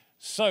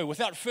So,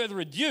 without further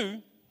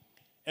ado,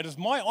 it is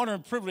my honor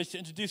and privilege to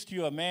introduce to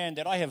you a man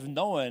that I have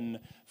known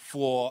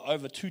for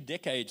over 2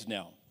 decades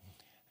now.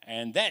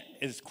 And that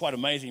is quite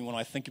amazing when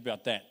I think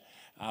about that.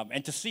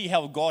 And to see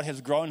how God has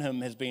grown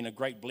him has been a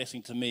great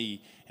blessing to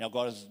me. How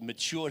God has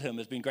matured him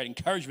has been great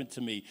encouragement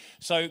to me.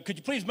 So could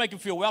you please make him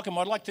feel welcome?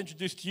 I'd like to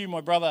introduce to you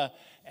my brother,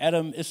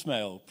 Adam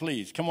Ismail.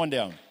 Please, come on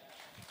down.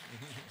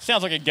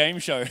 Sounds like a game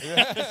show.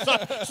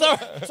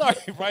 Sorry,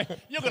 bro.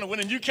 You're going to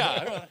win a new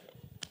car.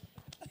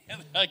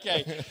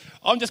 Okay,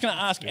 I'm just going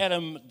to ask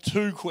Adam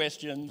 2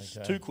 questions.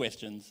 Okay. 2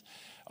 questions.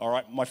 All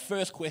right, my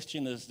first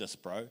question is this,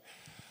 bro.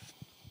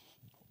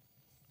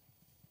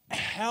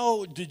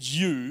 How did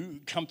you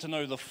come to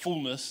know the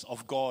fullness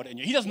of God in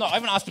you? He doesn't know. I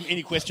haven't asked him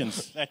any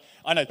questions.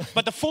 I know.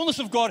 But the fullness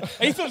of God,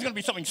 he thought it was going to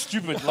be something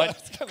stupid. But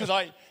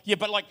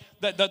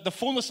the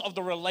fullness of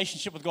the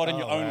relationship with God in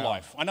your own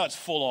life. I know it's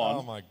full on.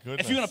 Oh, my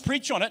goodness. If you're going to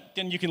preach on it,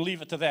 then you can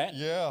leave it to that.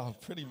 Yeah,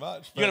 pretty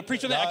much. You're going to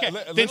preach on that?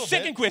 Okay. Then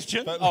second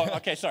question.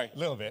 Okay, sorry. A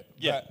little bit.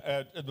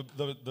 Yeah.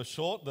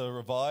 The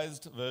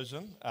revised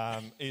version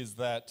is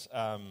that...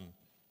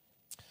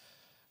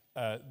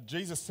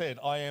 Jesus said,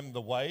 I am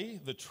the way,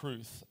 the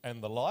truth,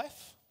 and the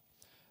life.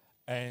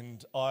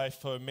 And I,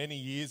 for many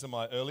years in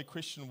my early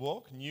Christian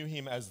walk, knew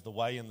him as the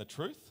way and the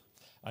truth.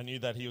 I knew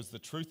that he was the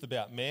truth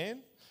about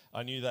man.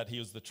 I knew that he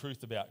was the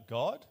truth about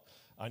God.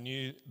 I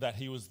knew that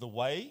he was the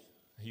way.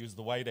 He was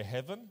the way to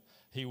heaven.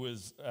 He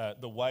was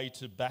the way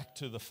back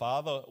to the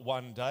Father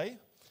one day.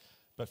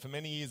 But for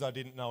many years, I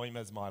didn't know him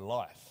as my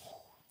life.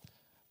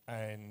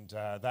 And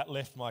that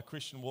left my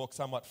Christian walk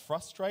somewhat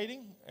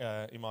frustrating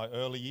in my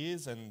early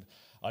years, and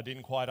I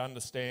didn't quite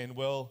understand,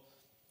 well,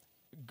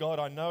 God,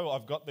 I know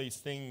I've got these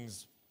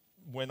things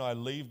when I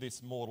leave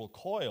this mortal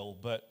coil,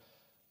 but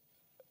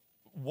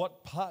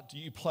what part do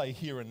you play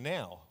here and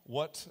now?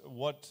 What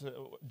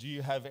do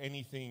you have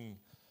anything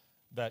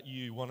that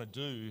you want to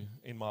do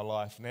in my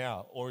life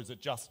now, or is it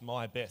just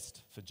my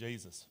best for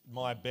Jesus,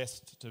 my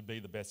best to be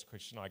the best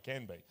Christian I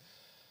can be?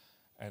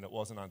 And it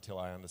wasn't until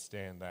I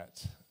understand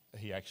that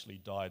he actually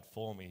died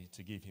for me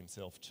to give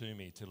himself to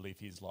me, to live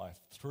his life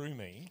through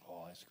me.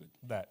 Oh, that's good.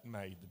 That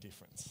made the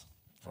difference.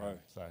 Bro.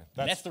 So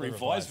that's the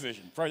revised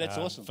version. Bro, that's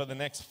awesome. For the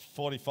next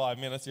 45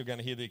 minutes, you're going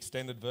to hear the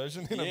extended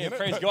version in a minute.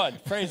 Praise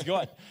God. Praise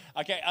God.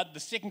 Okay, the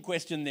second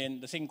question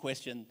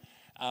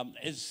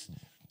is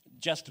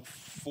just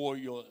for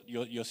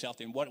yourself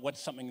then.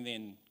 What's something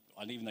then,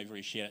 even though you've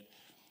already shared it,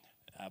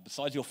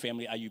 besides your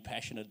family, are you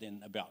passionate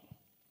then about?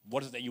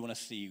 What is it that you want to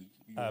see?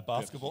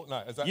 Basketball?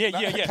 No, is that?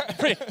 Yeah.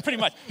 Pretty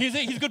much. He's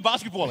a good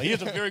basketballer. He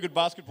is a very good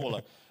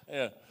basketballer.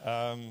 Yeah.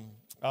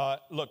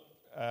 Look,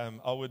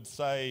 I would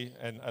say,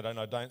 and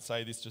I don't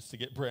say this just to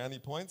get brownie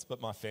points,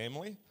 but my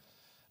family.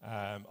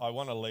 I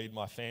want to lead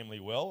my family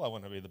well. I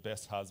want to be the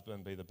best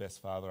husband, be the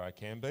best father I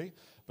can be.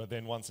 But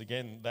then once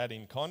again, that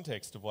in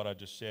context of what I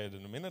just shared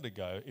a minute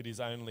ago, it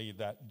is only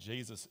that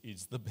Jesus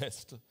is the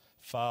best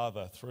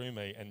father through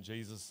me, and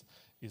Jesus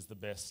is the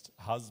best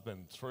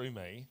husband through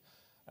me.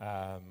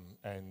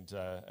 And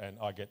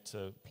I get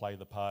to play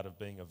the part of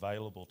being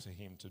available to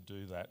him to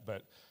do that.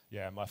 But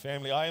yeah, my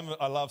family,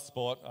 I love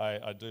sport.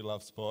 I do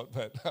love sport,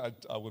 but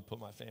I would put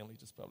my family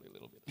just probably a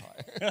little bit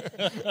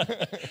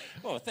higher.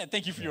 Well,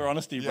 thank you for your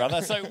honesty,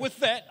 brother. So with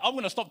that, I'm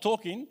going to stop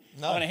talking.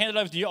 I'm going to hand it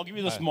over to you. I'll give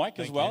you this mic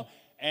as well.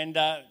 And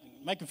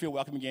make them feel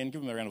welcome again.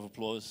 Give them a round of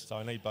applause. So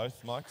I need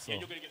both mics? Yeah,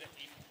 you're going to get that.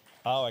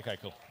 Oh, okay,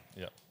 cool.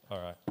 Yeah,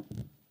 all right.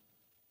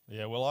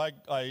 Yeah, well, I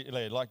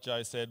like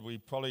Joe said, we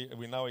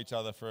know each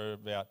other for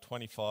about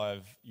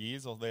 25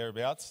 years or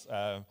thereabouts.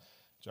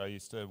 Joe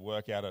used to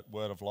work out at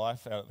Word of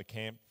Life, out at the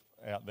camp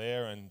out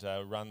there, and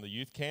run the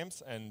youth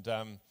camps. And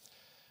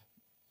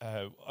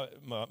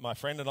my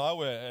friend and I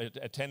were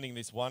attending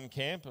this one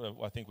camp.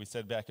 I think we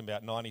said back in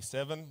about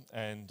 97,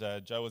 and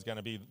Joe was going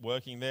to be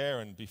working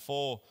there. And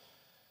before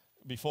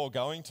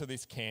going to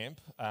this camp,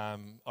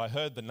 I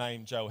heard the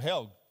name Joe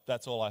Helg.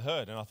 That's all I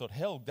heard, and I thought,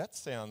 Helg, that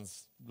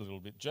sounds a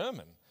little bit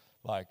German.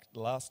 Like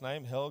last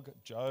name, Helg,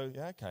 Joe,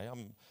 yeah, okay.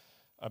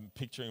 I'm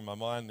picturing in my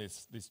mind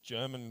this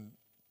German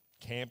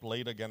camp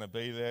leader going to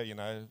be there,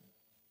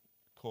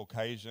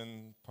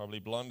 Caucasian, probably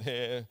blonde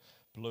hair,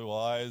 blue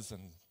eyes,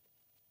 and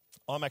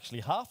I'm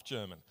actually half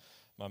German.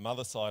 My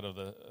mother's side of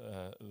the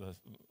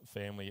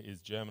family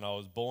is German. I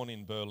was born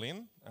in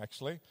Berlin,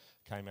 actually.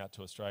 Came out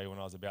to Australia when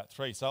I was about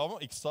 3. So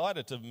I'm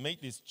excited to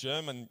meet this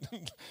German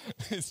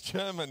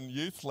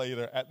youth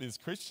leader at this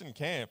Christian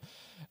camp.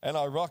 And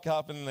I rock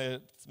up and they're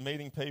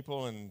meeting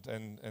people and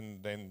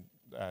then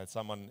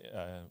someone,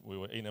 we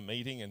were in a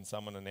meeting and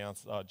someone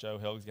announced, Joe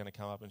Helg's going to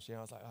come up and share.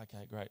 I was like,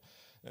 okay, great.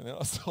 And then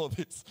I saw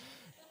this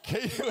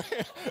Kiwi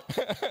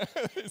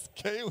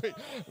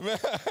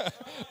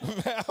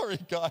Maori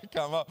guy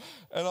come up,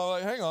 and I'm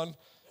like, hang on,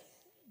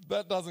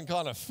 that doesn't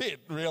kind of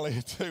fit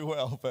really too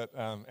well. But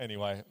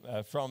anyway,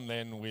 from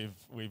then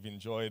we've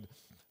enjoyed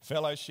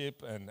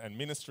fellowship and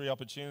ministry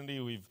opportunity.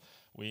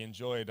 We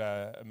enjoyed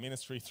a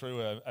ministry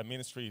through a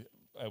ministry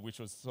which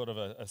was sort of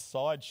a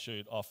side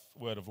shoot off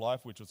Word of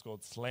Life, which was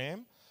called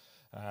SLAM,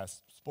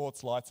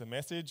 Sports, Lights and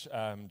Message.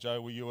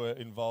 Joe, you were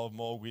involved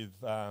more with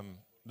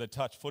the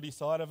touch footy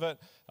side of it.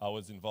 I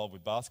was involved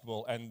with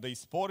basketball, and these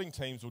sporting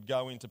teams would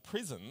go into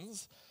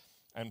prisons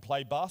and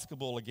play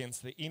basketball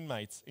against the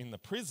inmates in the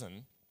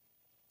prison,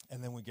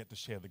 and then we get to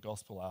share the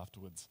gospel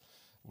afterwards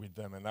with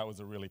them, and that was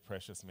a really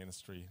precious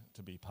ministry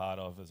to be part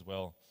of as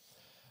well.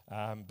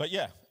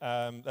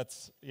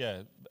 That's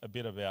a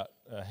bit about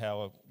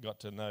how I got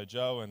to know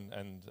Joe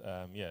and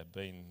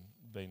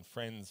been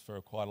friends for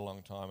quite a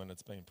long time, and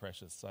it's been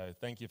precious. So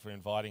thank you for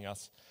inviting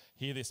us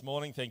here this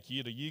morning. Thank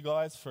you to you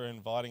guys for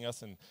inviting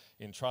us and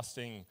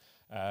entrusting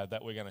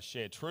that we're going to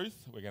share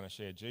truth, we're going to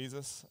share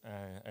Jesus,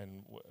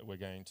 and we're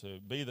going to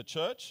be the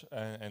church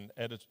and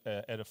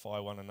edify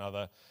one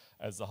another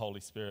as the Holy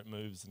Spirit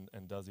moves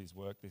and does his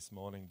work this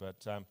morning.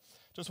 But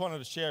just wanted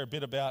to share a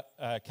bit about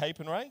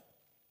Capernwray,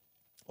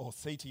 or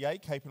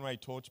CTA,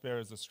 Capernwray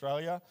Torchbearers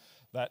Australia.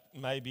 That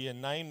may be a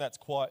name that's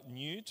quite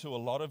new to a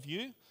lot of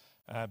you,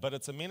 but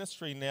it's a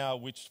ministry now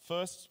which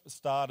first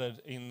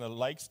started in the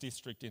Lakes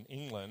District in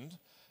England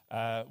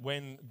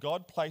when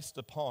God placed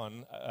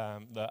upon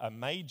a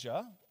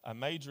major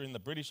in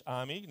the British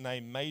Army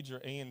named Major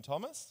Ian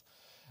Thomas.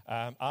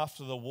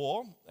 After the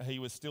war, he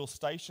was still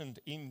stationed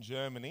in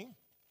Germany,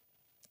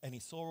 and he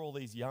saw all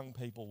these young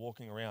people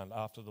walking around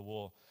after the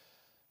war,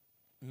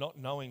 not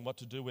knowing what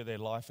to do with their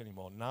life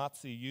anymore.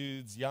 Nazi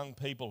youths, young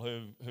people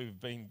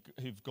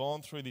who've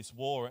gone through this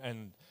war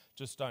and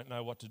just don't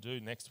know what to do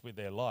next with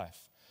their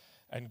life.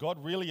 And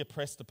God really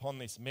impressed upon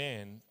this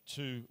man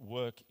to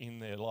work in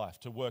their life,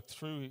 to work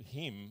through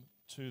him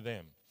to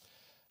them.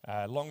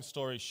 Long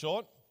story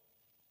short,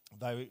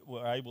 they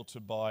were able to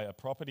buy a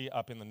property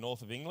up in the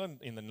north of England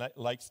in the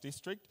Lakes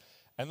District,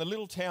 and the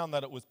little town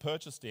that it was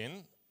purchased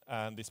in,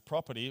 this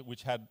property,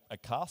 which had a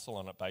castle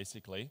on it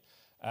basically,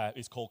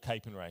 is called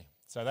Capernwray.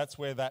 So that's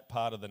where that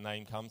part of the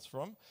name comes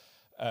from.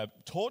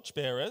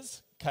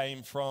 Torchbearers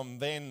came from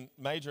then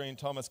Major Ian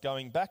Thomas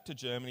going back to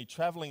Germany,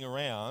 travelling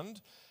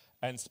around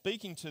and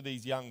speaking to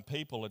these young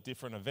people at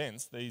different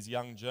events, these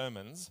young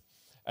Germans.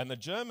 And the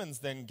Germans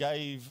then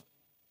gave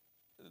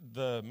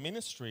the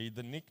ministry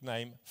the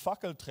nickname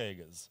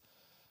Fackelträgers,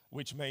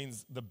 which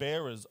means the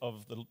bearers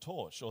of the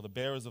torch or the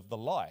bearers of the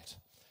light.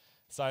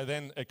 So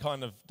then it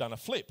kind of done a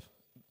flip.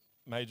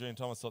 Major Ian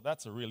Thomas thought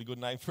that's a really good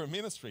name for a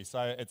ministry,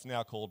 so it's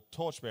now called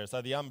Torchbearers.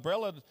 So the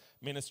umbrella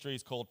ministry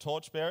is called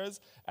Torchbearers,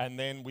 and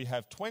then we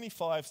have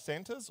 25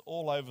 centres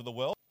all over the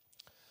world.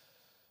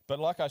 But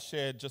like I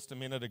shared just a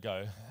minute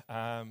ago,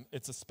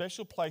 it's a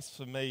special place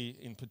for me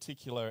in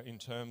particular in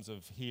terms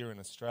of here in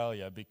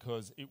Australia,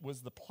 because it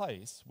was the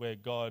place where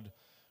God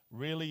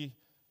really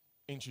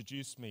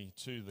introduced me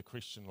to the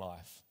Christian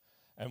life.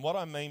 And what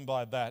I mean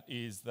by that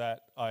is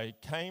that I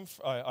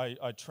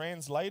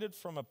translated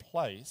from a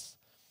place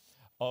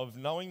of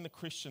knowing the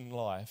Christian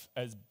life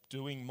as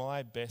doing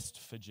my best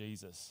for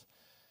Jesus,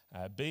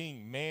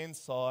 being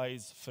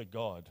man-size for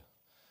God,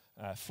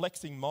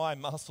 flexing my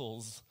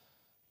muscles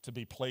to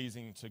be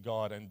pleasing to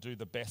God and do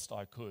the best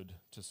I could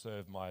to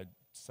serve my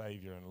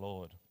Saviour and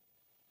Lord.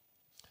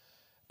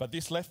 But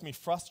this left me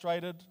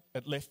frustrated,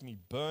 it left me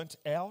burnt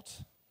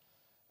out,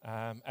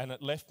 and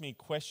it left me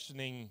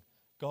questioning,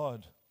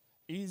 God,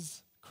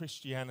 is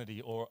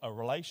Christianity or a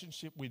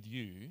relationship with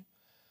you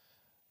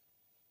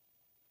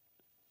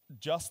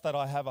just that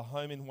I have a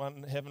home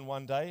in heaven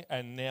one day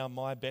and now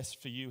my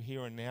best for you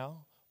here and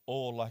now?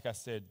 Or, like I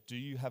said, do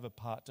you have a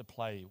part to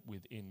play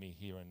within me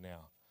here and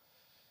now?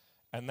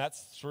 And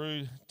that's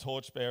through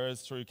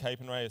Torchbearers, through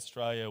Capernwray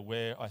Australia,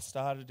 where I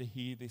started to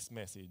hear this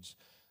message,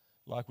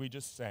 like we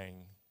just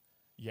sang,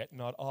 yet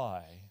not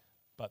I,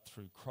 but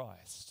through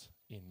Christ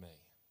in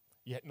me.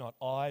 Yet not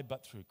I,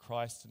 but through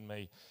Christ in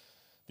me.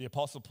 The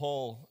Apostle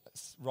Paul,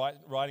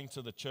 writing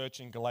to the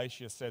church in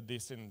Galatia, said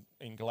this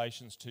in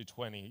Galatians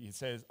 2:20. He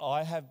says,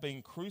 I have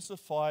been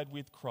crucified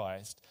with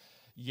Christ,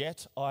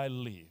 yet I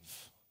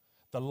live.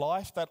 The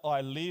life that I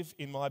live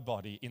in my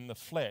body, in the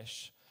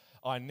flesh,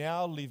 I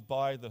now live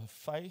by the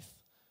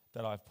faith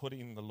that I've put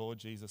in the Lord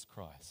Jesus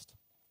Christ.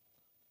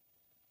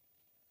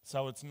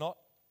 So it's not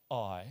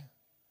I,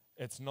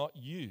 it's not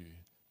you,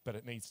 but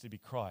it needs to be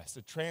Christ.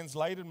 It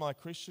translated my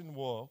Christian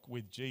walk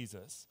with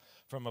Jesus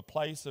from a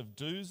place of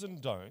do's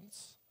and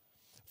don'ts,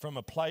 from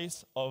a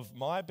place of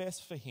my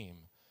best for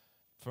him,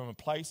 from a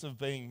place of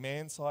being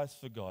man-sized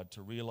for God,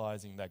 to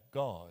realizing that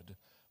God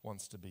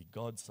wants to be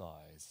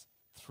God-sized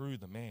through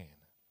the man.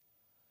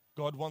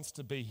 God wants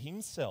to be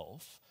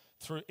himself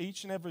through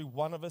each and every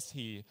one of us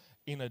here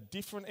in a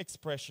different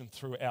expression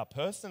through our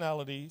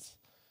personalities,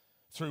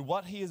 through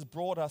what he has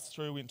brought us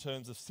through in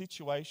terms of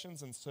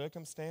situations and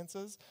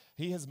circumstances.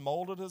 He has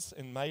molded us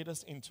and made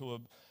us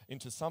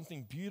into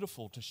something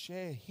beautiful to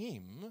share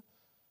him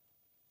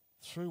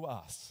through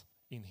us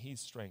in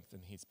his strength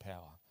and his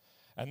power.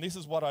 And this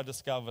is what I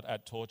discovered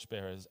at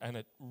Torchbearers, and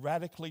it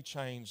radically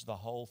changed the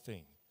whole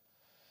thing.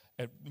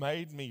 It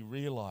made me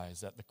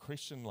realize that the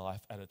Christian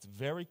life at its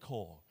very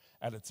core,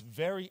 at its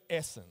very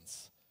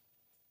essence,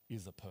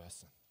 is a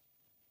person.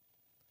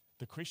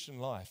 The Christian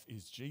life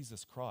is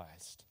Jesus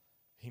Christ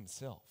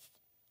himself.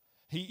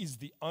 He is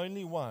the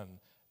only one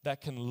that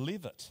can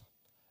live it,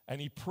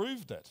 and he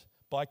proved it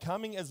by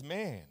coming as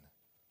man,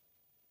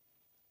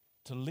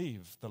 to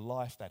live the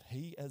life that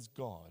he as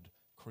God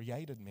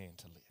created man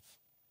to live.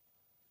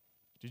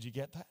 Did you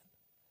get that?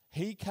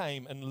 He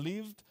came and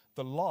lived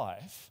the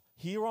life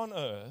here on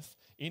earth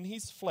in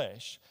his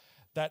flesh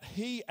that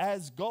he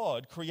as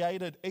God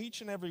created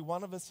each and every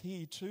one of us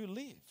here to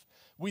live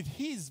with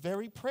his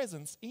very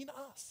presence in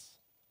us.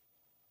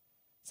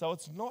 So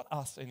it's not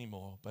us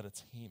anymore, but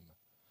it's him.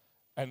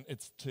 And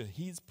it's to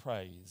his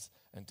praise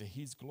and to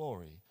his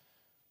glory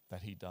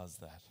that he does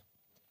that.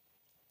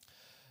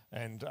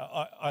 And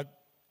I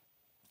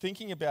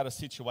thinking about a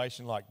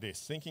situation like this,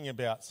 thinking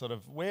about sort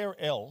of where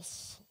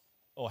else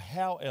or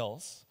how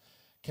else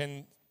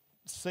can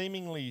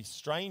seemingly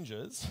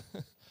strangers,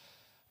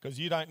 because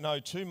you don't know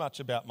too much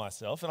about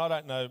myself, and I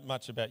don't know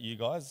much about you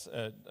guys.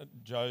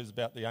 Joe's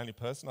about the only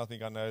person I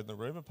think I know in the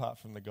room, apart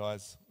from the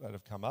guys that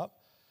have come up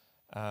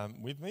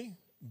with me.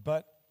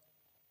 But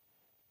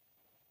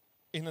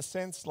in a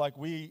sense, like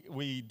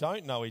we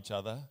don't know each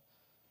other,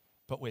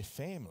 but we're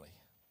family.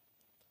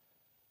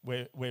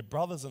 We're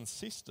brothers and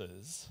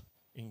sisters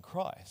in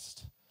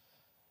Christ.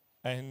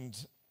 And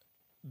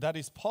that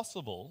is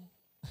possible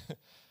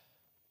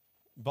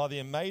by the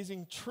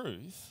amazing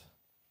truth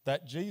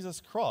that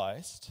Jesus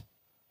Christ,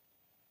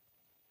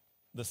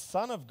 the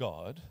Son of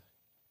God,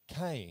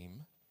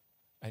 came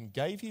and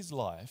gave his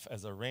life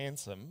as a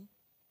ransom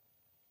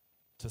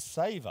to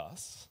save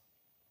us,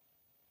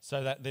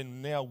 so that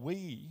then now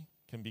we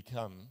can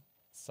become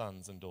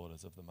sons and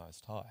daughters of the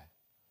Most High.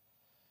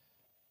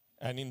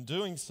 And in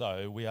doing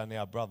so, we are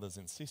now brothers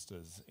and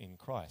sisters in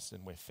Christ,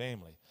 and we're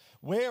family.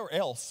 Where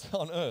else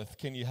on earth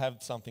can you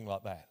have something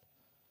like that?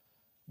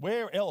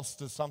 Where else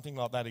does something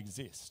like that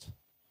exist?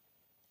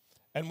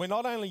 And we're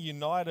not only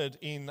united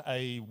in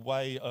a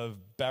way of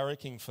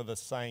barracking for the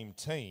same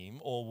team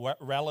or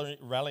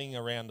rallying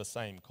around the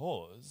same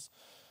cause,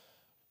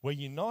 we're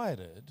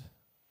united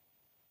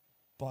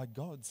by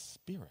God's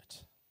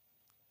Spirit.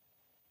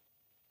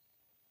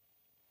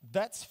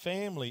 That's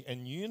family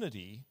and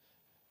unity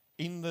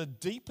in the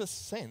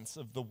deepest sense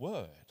of the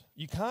word.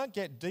 You can't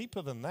get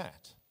deeper than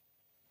that.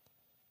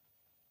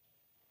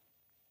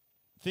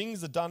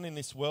 Things are done in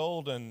this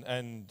world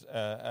and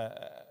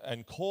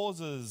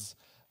causes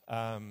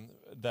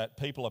that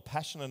people are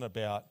passionate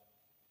about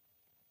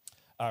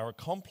are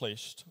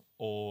accomplished,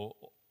 or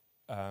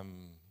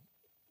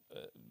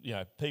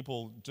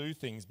people do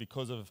things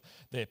because of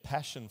their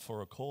passion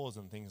for a cause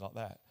and things like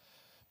that.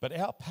 But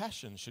our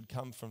passion should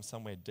come from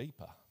somewhere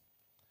deeper.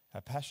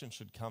 Our passion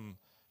should come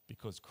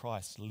because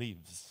Christ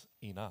lives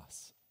in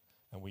us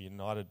and we're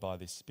united by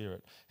this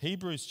Spirit.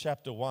 Hebrews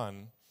chapter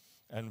 1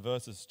 and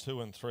verses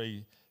 2 and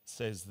 3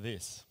 says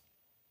this: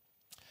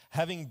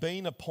 having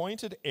been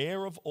appointed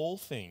heir of all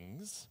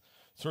things,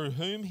 through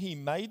whom he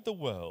made the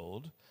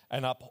world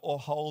and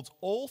upholds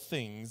all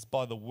things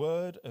by the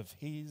word of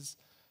his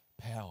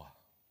power.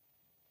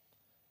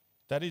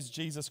 That is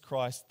Jesus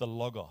Christ, the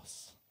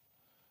Logos,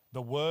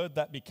 the word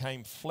that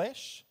became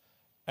flesh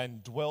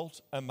and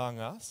dwelt among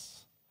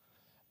us,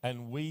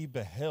 and we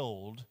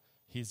beheld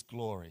his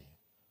glory.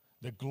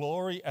 The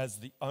glory as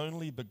the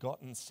only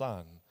begotten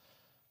Son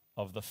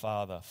of the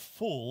Father,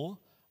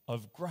 full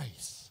of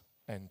grace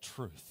and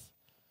truth.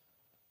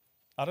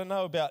 I don't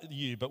know about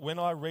you, but when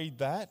I read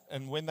that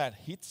and when that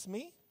hits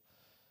me,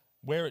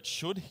 where it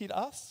should hit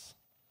us,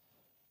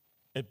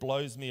 it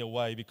blows me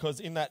away, because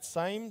in that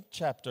same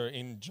chapter,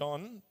 in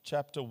John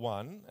chapter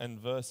 1 and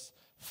verse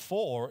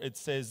 4, it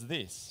says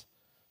this: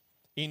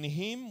 in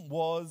him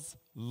was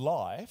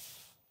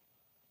life.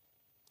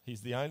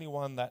 He's the only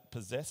one that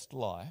possessed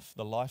life,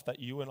 the life that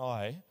you and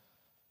I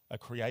are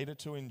created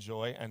to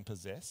enjoy and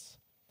possess,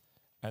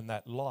 and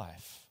that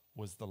life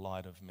was the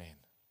light of men,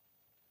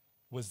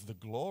 was the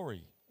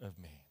glory of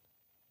man.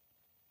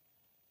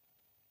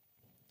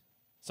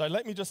 So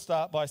let me just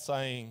start by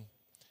saying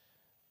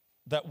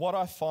that what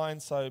I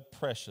find so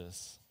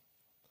precious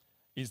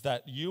is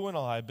that you and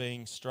I,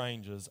 being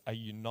strangers, are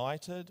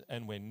united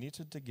and we're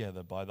knitted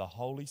together by the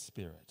Holy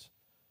Spirit.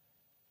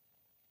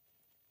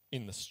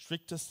 In the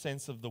strictest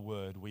sense of the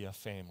word, we are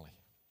family.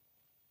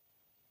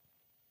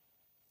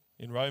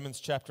 In Romans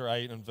chapter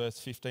 8 and verse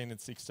 15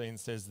 and 16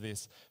 says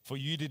this: for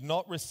you did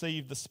not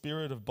receive the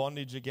spirit of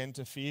bondage again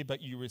to fear,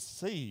 but you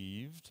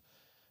received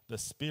the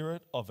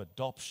spirit of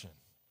adoption.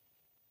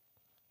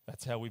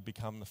 That's how we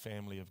become the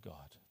family of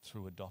God,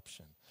 through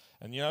adoption.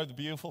 And you know the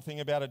beautiful thing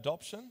about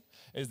adoption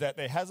is that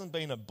there hasn't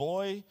been a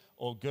boy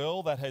or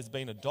girl that has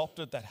been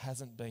adopted that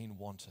hasn't been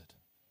wanted.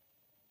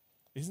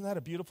 Isn't that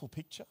a beautiful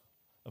picture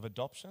of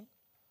adoption?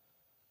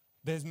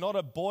 There's not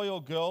a boy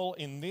or girl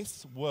in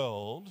this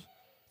world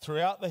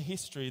throughout the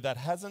history that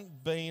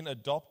hasn't been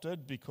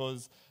adopted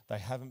because they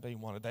haven't been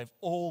wanted. They've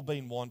all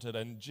been wanted,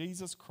 and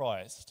Jesus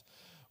Christ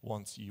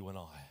wants you and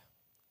I.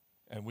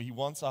 And he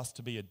wants us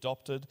to be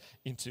adopted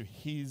into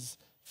his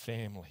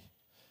family.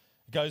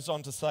 It goes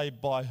on to say,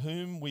 by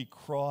whom we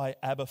cry,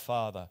 Abba,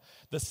 Father.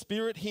 The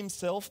Spirit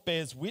himself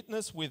bears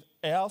witness with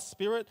our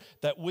spirit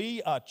that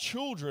we are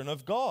children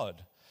of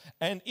God.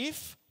 And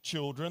if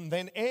children,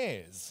 then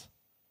heirs.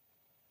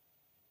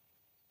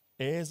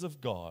 Heirs of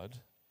God.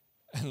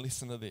 And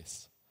listen to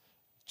this: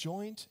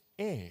 joint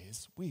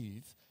heirs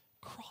with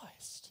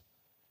Christ.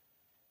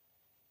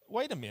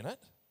 Wait a minute.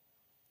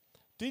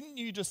 Didn't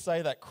you just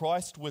say that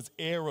Christ was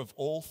heir of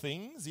all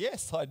things?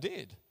 Yes, I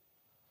did.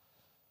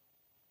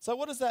 So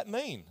what does that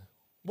mean?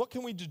 What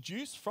can we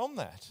deduce from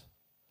that?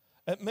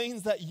 It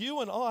means that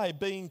you and I,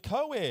 being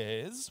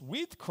co-heirs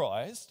with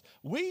Christ,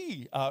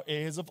 we are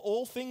heirs of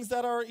all things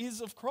that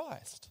is of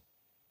Christ.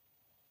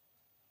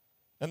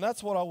 And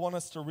that's what I want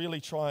us to really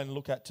try and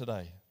look at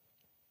today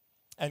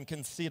and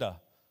consider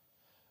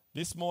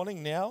this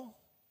morning now,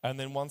 and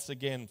then once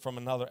again from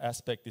another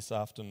aspect this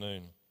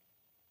afternoon.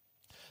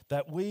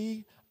 That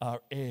we are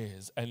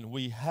heirs, and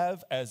we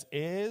have as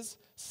heirs,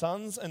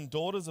 sons and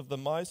daughters of the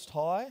Most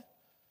High,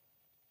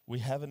 we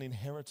have an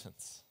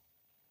inheritance.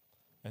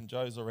 And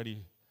Joe's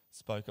already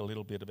spoke a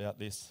little bit about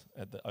this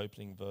at the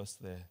opening verse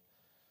there.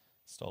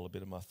 Stole a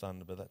bit of my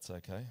thunder, but that's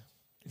okay.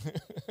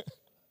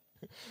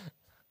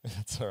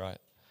 That's all right.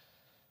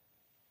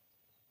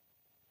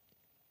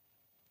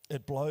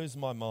 It blows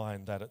my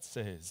mind that it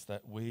says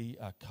that we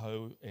are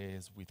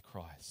co-heirs with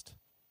Christ.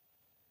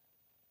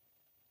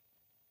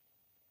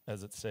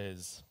 As it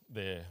says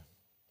there.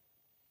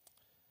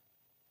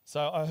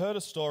 So I heard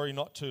a story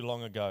not too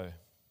long ago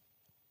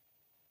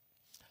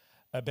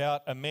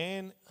about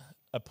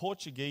a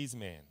Portuguese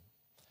man,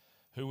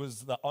 who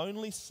was the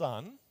only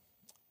son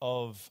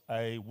of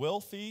a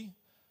wealthy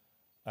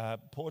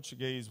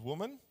Portuguese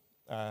woman,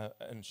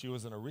 and she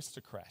was an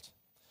aristocrat.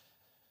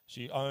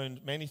 She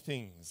owned many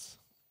things,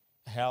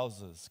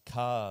 houses,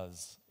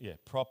 cars,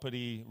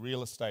 property,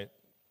 real estate,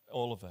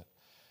 all of it.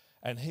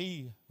 And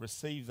he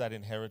received that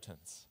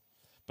inheritance.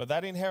 But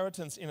that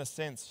inheritance, in a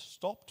sense,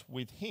 stopped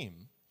with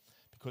him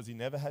because he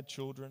never had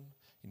children,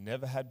 he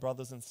never had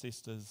brothers and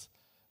sisters,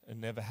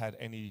 and never had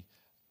any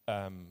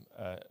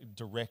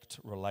direct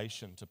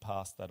relation to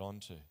pass that on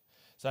to.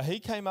 So he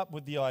came up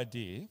with the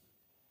idea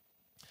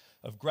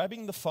of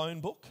grabbing the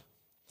phone book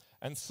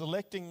and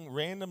selecting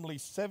randomly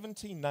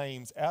 70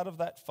 names out of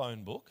that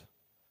phone book.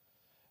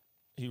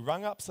 He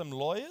rung up some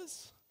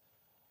lawyers,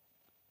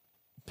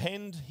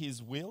 penned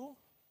his will,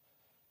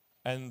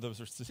 and the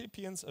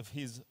recipients of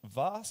his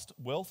vast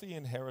wealthy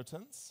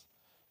inheritance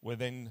were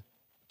then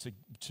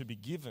to be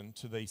given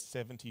to these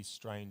 70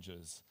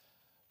 strangers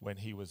when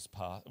he was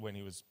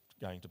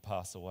going to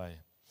pass away.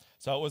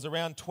 So it was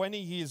around 20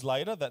 years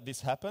later that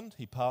this happened.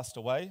 He passed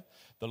away.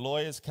 The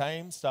lawyers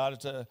came, started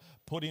to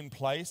put in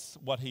place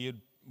what he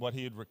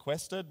had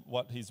requested,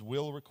 what his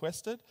will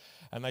requested,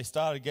 and they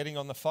started getting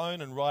on the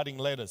phone and writing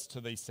letters to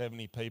these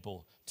 70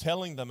 people,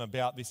 telling them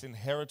about this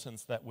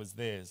inheritance that was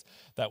theirs,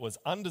 that was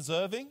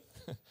undeserving,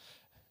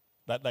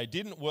 that they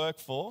didn't work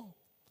for,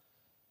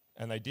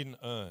 and they didn't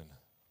earn.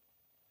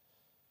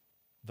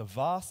 The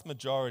vast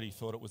majority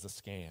thought it was a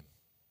scam.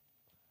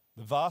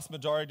 The vast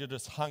majority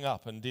just hung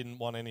up and didn't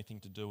want anything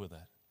to do with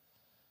it,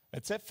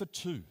 except for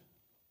two.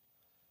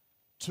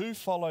 Two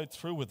followed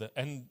through with it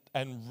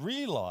and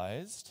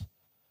realized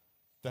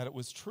that it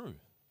was true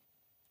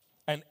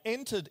and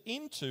entered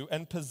into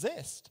and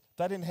possessed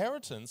that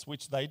inheritance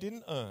which they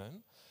didn't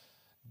earn,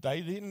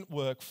 they didn't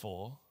work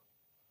for,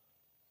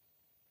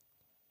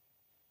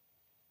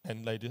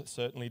 and they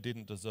certainly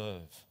didn't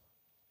deserve.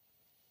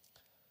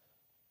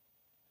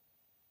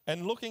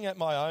 And looking at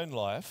my own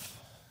life,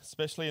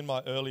 especially in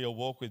my earlier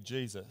walk with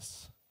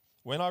Jesus,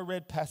 when I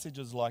read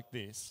passages like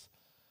this,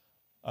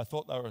 I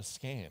thought they were a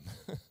scam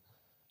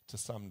to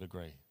some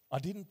degree. I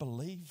didn't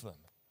believe them.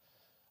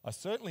 I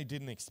certainly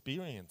didn't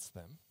experience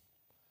them.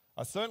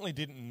 I certainly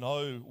didn't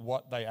know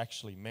what they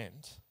actually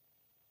meant.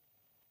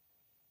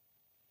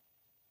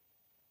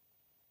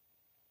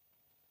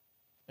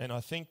 And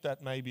I think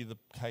that may be the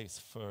case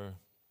for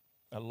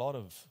a lot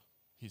of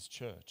his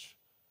church,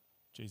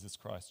 Jesus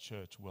Christ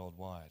Church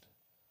worldwide,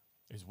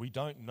 is we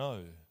don't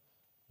know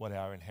what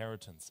our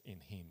inheritance in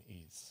him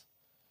is.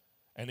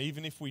 And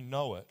even if we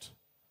know it,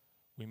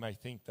 we may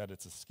think that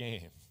it's a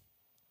scam,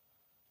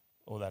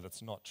 or that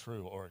it's not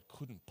true, or it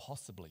couldn't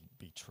possibly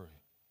be true.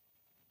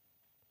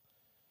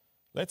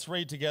 Let's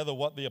read together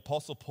what the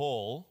Apostle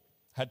Paul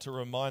had to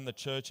remind the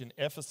church in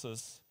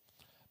Ephesus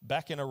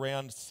back in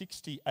around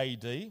 60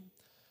 AD.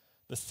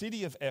 The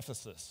city of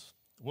Ephesus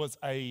was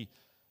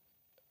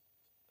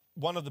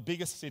one of the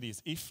biggest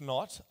cities, if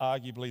not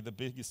arguably the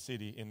biggest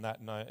city in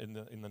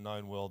the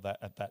known world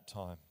at that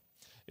time.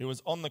 It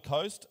was on the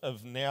coast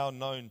of now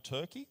known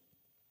Turkey.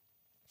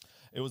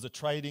 It was a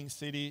trading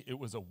city. It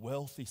was a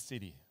wealthy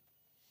city.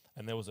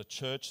 And there was a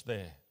church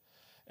there.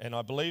 And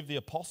I believe the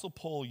Apostle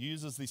Paul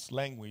uses this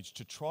language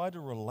to try to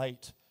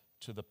relate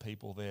to the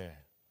people there.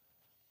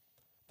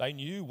 They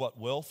knew what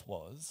wealth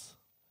was.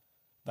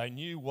 They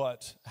knew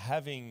what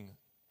having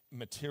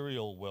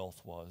material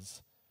wealth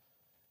was.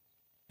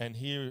 And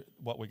here,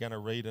 what we're going to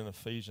read in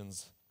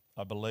Ephesians,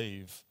 I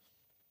believe,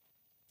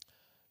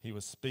 he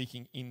was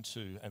speaking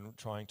into and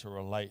trying to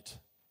relate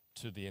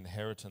to the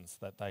inheritance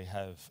that they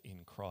have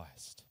in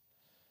Christ.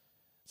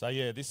 So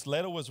this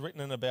letter was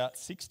written in about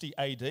 60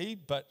 AD,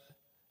 but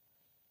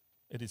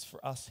it is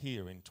for us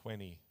here in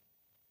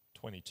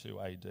 2022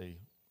 AD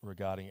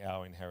regarding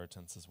our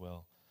inheritance as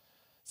well.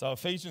 So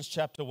Ephesians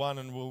chapter 1,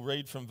 and we'll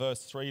read from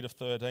verse 3 to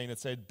 13. It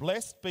said,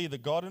 "Blessed be the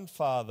God and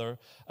Father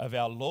of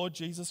our Lord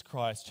Jesus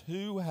Christ,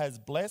 who has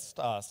blessed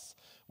us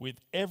with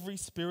every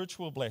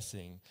spiritual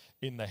blessing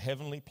in the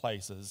heavenly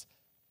places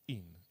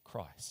in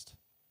Christ.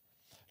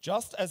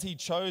 Just as he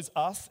chose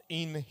us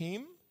in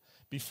him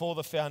before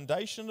the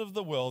foundation of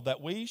the world,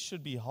 that we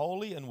should be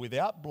holy and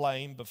without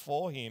blame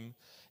before him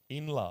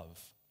in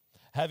love,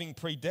 having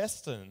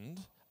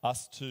predestined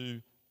us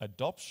to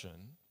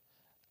adoption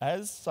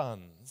as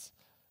sons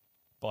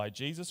by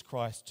Jesus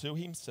Christ to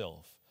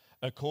himself,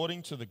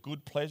 according to the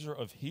good pleasure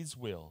of his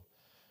will,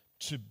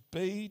 to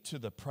be to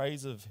the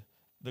praise of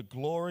the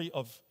glory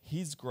of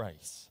his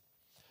grace,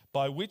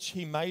 by which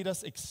he made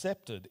us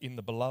accepted in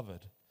the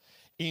beloved.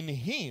 In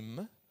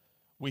him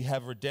we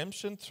have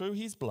redemption through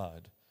his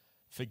blood,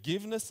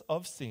 forgiveness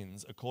of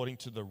sins according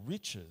to the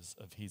riches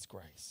of his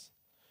grace,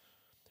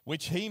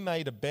 which he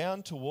made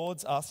abound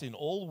towards us in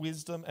all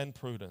wisdom and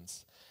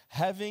prudence,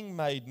 having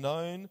made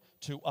known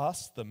to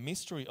us the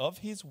mystery of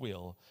his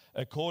will,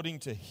 according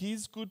to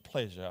his good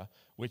pleasure,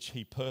 which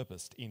he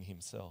purposed in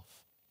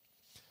himself,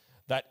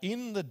 that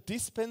in the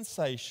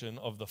dispensation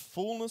of the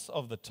fullness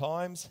of the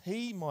times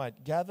he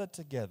might gather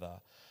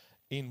together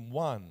in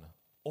one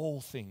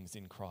all things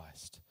in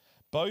Christ,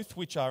 both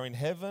which are in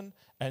heaven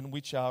and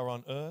which are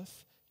on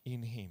earth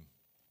in him."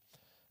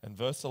 And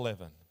verse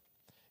 11,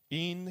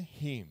 "In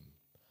him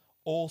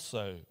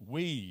also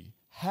we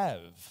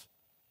have,"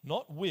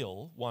 not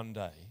will one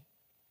day,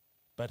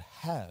 but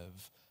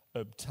have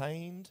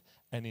obtained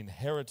an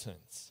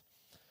inheritance,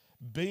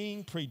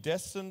 being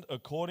predestined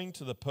according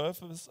to the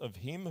purpose of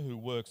him who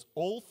works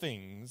all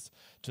things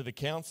to the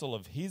counsel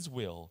of his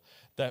will,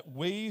 that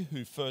we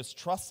who first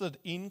trusted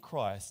in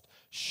Christ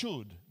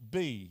should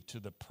be to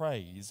the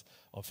praise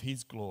of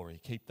his glory.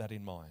 Keep that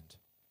in mind.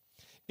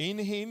 "In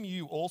him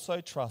you also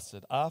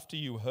trusted, after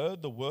you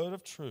heard the word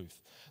of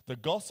truth, the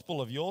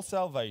gospel of your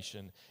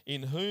salvation,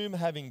 in whom,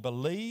 having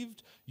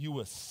believed, you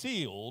were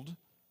sealed,"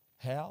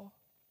 how?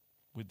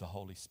 "With the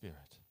Holy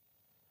Spirit."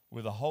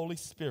 With the Holy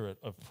Spirit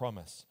of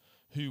promise,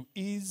 who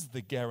is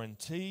the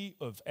guarantee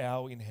of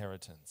our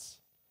inheritance,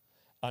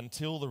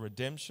 until the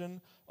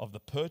redemption of the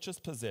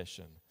purchased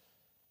possession,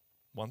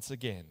 once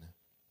again,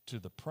 to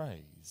the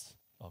praise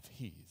of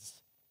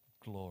his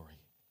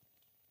glory.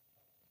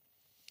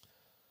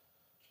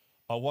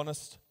 I want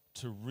us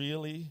to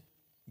really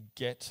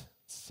get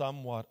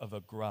somewhat of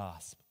a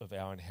grasp of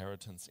our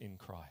inheritance in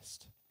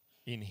Christ,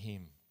 in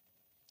him,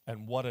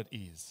 and what it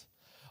is.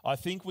 I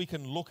think we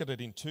can look at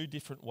it in two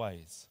different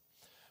ways.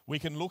 We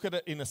can look at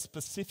it in a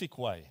specific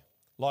way,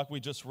 like we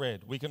just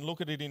read. We can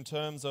look at it in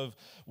terms of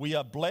we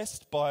are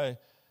blessed by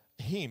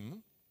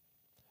him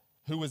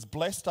who has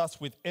blessed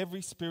us with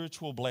every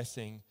spiritual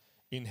blessing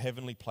in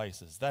heavenly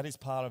places. That is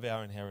part of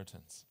our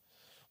inheritance.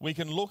 We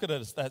can look at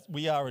it as that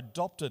we are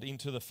adopted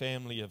into the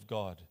family of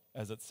God,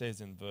 as it says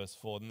in verse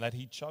 4, and that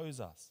he chose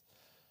us.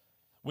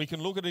 We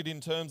can look at it in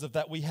terms of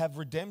that we have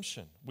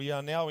redemption. We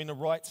are now in a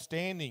right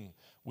standing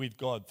with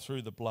God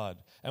through the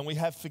blood, and we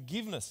have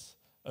forgiveness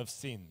of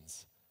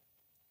sins.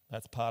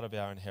 That's part of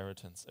our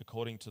inheritance,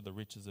 according to the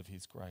riches of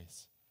his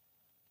grace.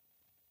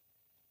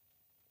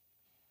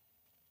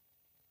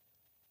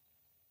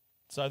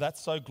 So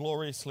that's so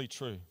gloriously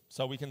true.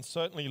 So we can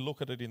certainly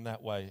look at it in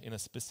that way, in a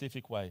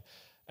specific way.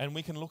 And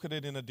we can look at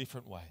it in a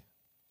different way,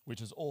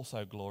 which is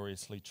also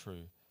gloriously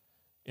true,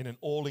 in an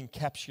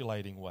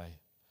all-encapsulating way.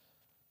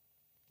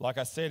 Like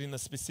I said, in a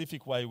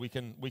specific way, we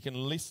can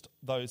list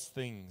those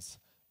things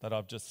that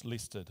I've just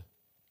listed.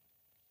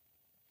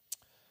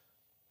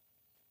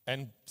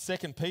 And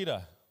 2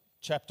 Peter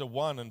chapter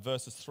 1 and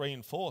verses 3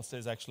 and 4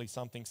 says actually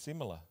something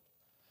similar.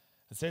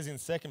 It says in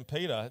 2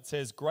 Peter, it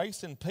says,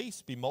 "Grace and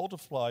peace be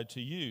multiplied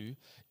to you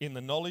in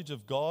the knowledge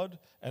of God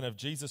and of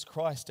Jesus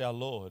Christ our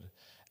Lord,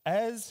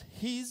 as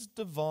his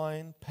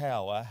divine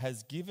power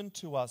has given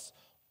to us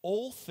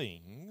all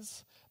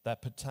things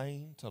that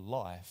pertain to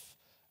life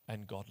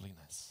and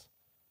godliness."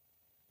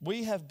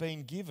 We have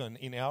been given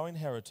in our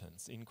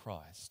inheritance in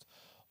Christ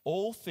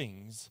all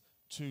things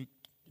to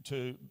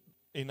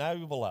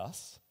enable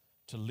us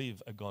to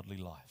live a godly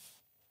life.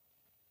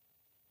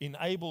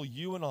 Enable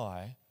you and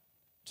I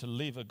to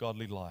live a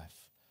godly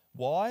life.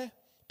 Why?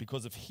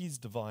 Because of his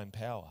divine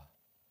power.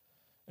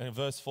 And in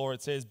verse 4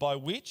 it says, "By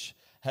which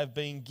have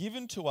been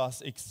given to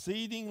us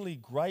exceedingly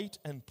great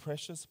and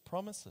precious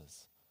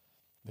promises."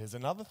 There's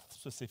another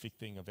specific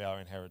thing of our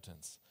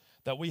inheritance,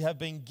 that we have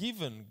been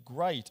given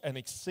great and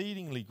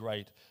exceedingly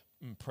great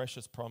and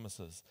precious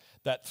promises,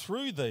 that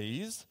through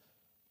these,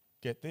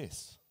 get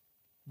this,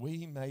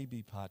 we may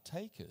be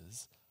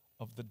partakers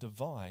of the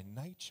divine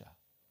nature.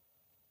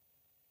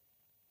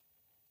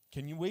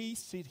 Can we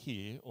sit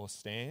here or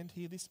stand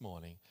here this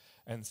morning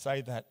and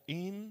say that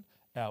in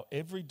our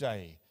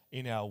everyday,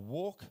 in our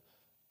walk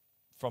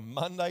from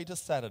Monday to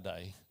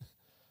Saturday,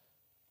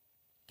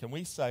 can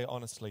we say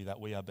honestly that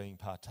we are being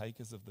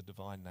partakers of the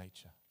divine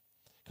nature?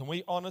 Can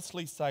we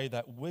honestly say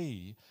that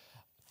we,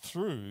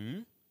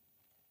 through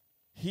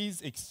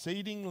his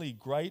exceedingly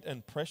great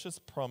and precious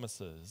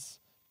promises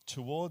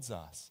towards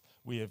us,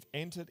 we have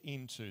entered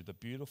into the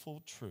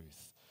beautiful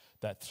truth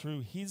that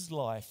through his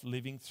life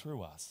living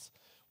through us,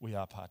 we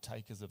are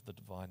partakers of the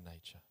divine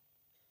nature.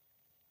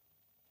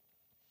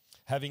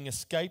 Having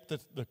escaped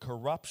the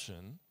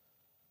corruption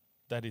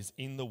that is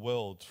in the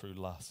world through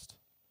lust.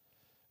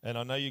 And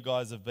I know you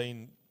guys have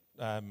been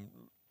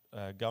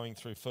going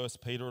through 1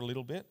 Peter a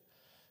little bit,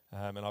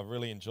 and I've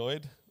really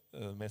enjoyed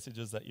the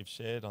messages that you've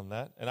shared on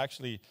that. And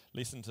actually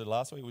listened to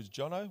last week, was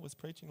Jono was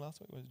preaching last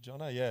week? Was it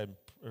Jono? Yeah,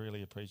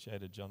 really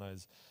appreciated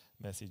Jono's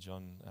message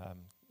on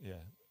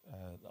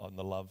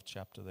the love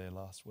chapter there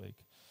last week.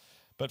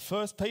 But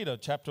 1 Peter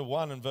chapter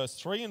 1 and verse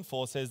 3 and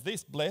 4 says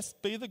this,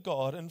 "Blessed be the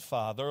God and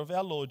Father of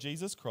our Lord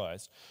Jesus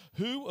Christ,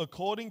 who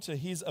according to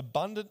his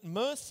abundant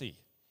mercy,"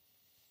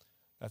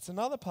 that's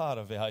another part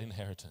of our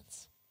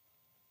inheritance.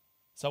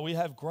 So we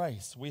have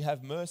grace, we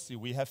have mercy,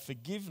 we have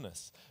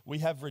forgiveness, we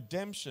have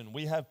redemption,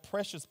 we have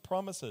precious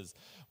promises,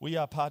 we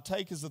are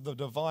partakers of the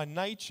divine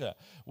nature,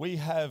 we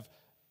have,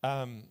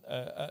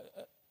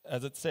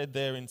 as it said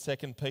there in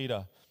 2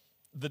 Peter,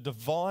 the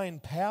divine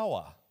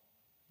power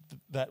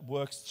that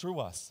works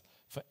through us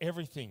for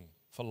everything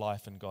for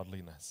life and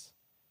godliness.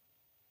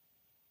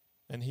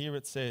 And here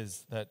it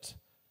says that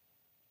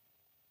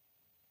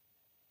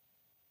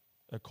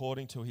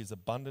according to his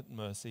abundant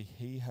mercy,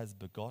 he has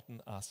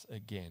begotten us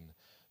again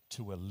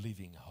to a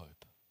living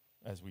hope,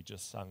 as we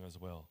just sung as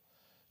well,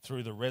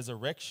 through the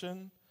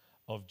resurrection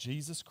of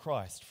Jesus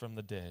Christ from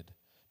the dead,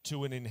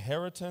 to an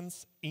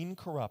inheritance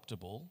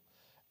incorruptible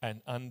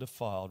and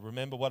undefiled.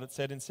 Remember what it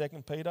said in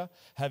 2 Peter?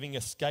 Having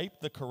escaped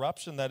the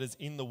corruption that is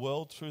in the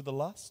world through the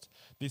lust.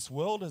 This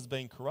world has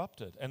been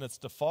corrupted and it's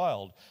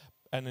defiled,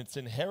 and its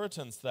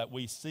inheritance that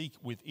we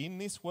seek within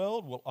this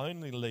world will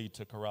only lead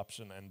to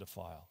corruption and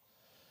defile.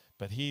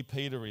 But here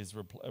Peter is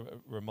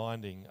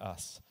reminding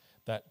us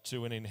that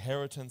to an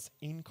inheritance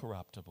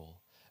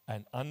incorruptible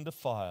and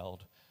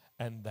undefiled,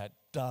 and that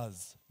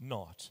does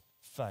not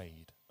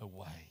fade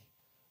away,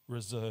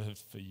 reserved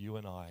for you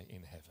and I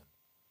in heaven.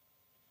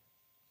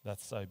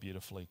 That's so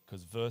beautifully,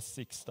 because verse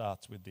 6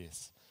 starts with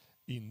this: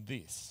 in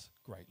this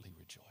greatly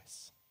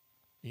rejoice.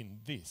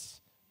 In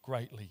this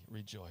greatly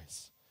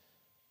rejoice.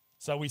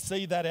 So we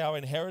see that our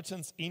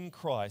inheritance in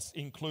Christ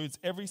includes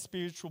every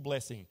spiritual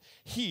blessing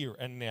here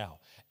and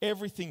now,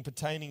 everything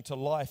pertaining to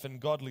life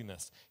and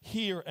godliness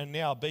here and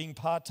now, being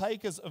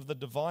partakers of the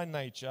divine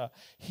nature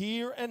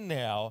here and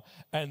now,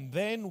 and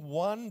then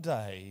one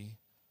day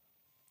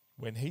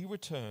when he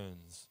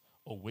returns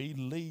or we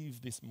leave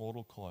this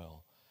mortal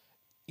coil,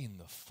 in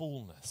the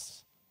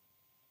fullness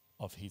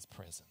of his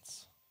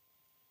presence.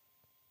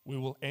 We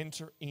will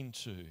enter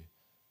into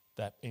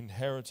that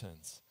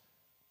inheritance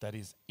that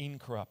is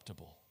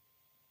incorruptible,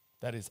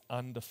 that is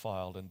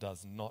undefiled and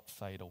does not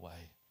fade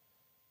away.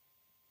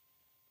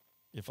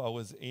 If I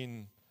was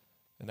in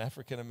an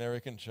African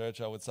American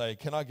church, I would say,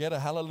 "Can I get a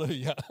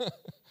hallelujah?"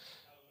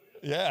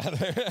 Yeah.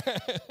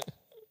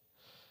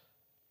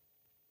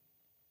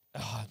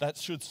 That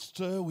should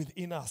stir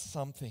within us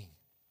something.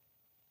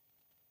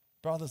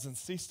 Brothers and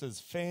sisters,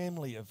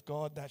 family of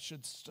God, that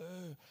should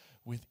stir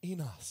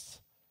within us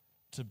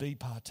to be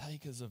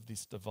partakers of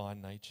this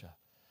divine nature,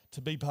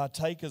 to be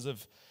partakers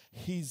of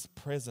his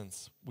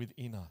presence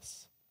within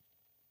us.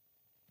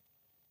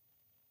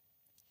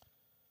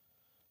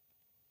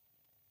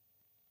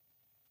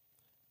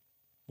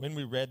 When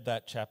we read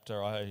that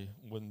chapter, I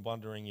was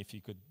wondering if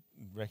you could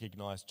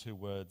recognize two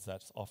words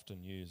that's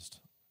often used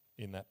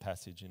in that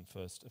passage in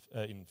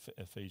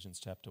Ephesians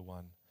chapter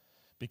 1.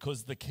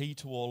 Because the key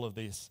to all of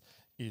this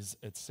is,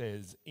 it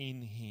says,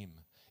 in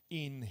him,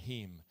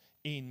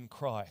 in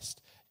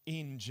Christ,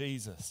 in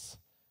Jesus,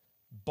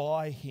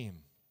 by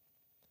him.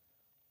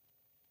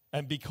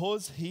 And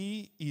because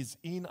he is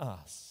in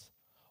us,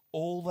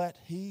 all that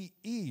he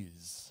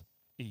is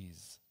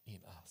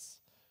in us.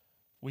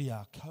 We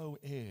are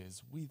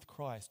co-heirs with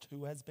Christ,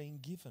 who has been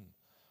given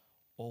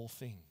all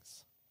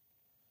things.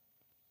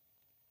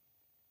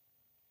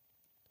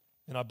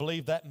 And I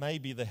believe that may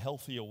be the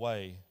healthier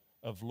way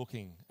of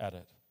looking at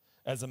it.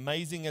 As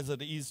amazing as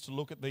it is to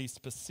look at these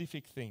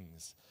specific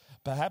things,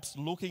 perhaps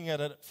looking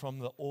at it from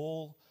the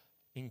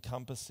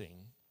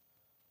all-encompassing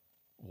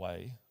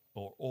way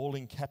or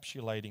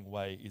all-encapsulating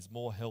way is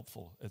more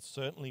helpful. It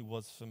certainly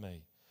was for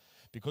me.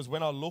 Because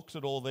when I looked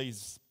at all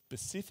these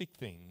specific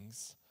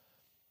things,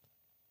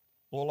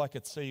 all I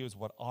could see was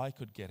what I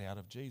could get out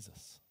of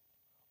Jesus.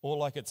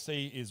 All I could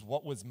see is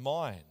what was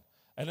mine.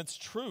 And it's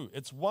true.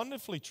 It's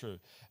wonderfully true.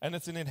 And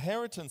it's an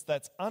inheritance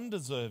that's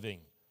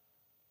undeserving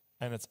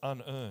and it's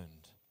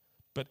unearned.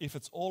 But if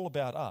it's all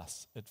about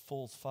us, it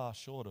falls far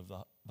short of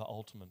the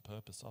ultimate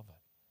purpose of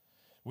it.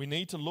 We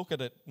need to look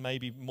at it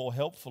maybe more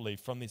helpfully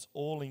from this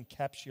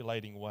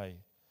all-encapsulating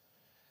way,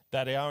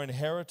 that our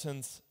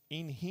inheritance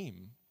in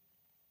him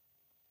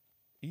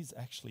is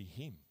actually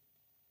him.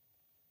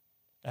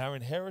 Our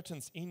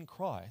inheritance in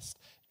Christ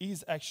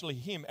is actually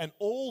him. And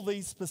all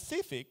these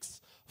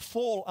specifics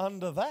fall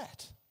under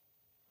that.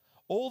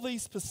 All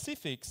these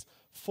specifics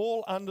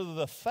fall under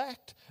the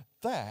fact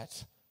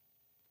that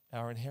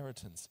our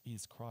inheritance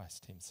is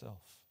Christ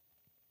himself.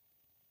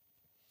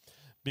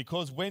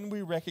 Because when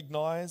we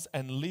recognize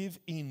and live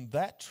in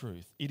that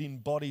truth, it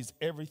embodies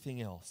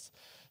everything else.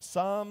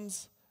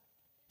 Psalms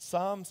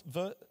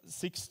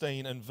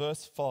 16 and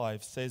verse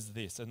 5 says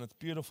this, and it's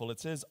beautiful. It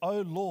says,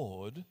 "O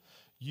Lord,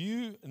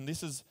 you," and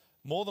this is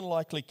more than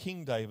likely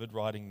King David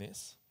writing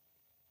this,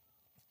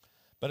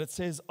 but it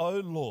says, "O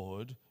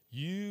Lord,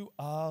 you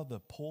are the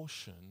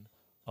portion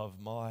of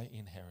my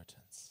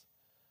inheritance."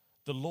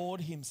 The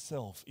Lord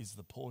himself is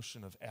the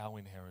portion of our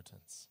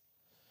inheritance.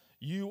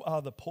 You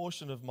are the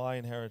portion of my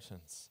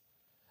inheritance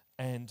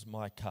and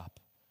my cup.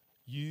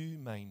 You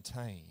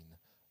maintain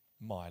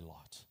my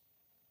lot.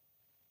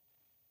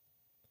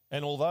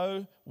 And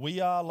although we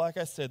are, like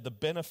I said, the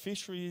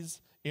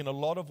beneficiaries in a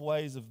lot of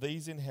ways of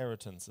these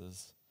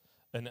inheritances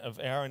and of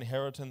our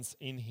inheritance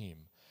in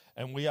him,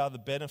 and we are the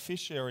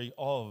beneficiary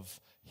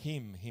of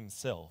him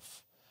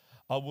himself,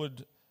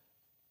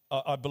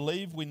 I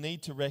believe we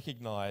need to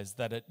recognize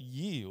that it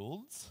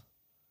yields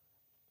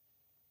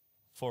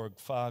for a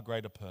far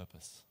greater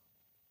purpose.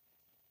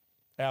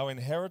 Our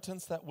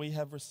inheritance that we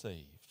have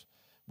received,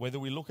 whether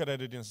we look at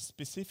it in a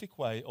specific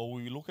way or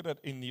we look at it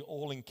in the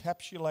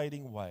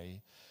all-encapsulating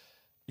way,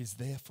 is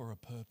there for a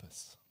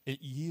purpose.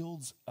 It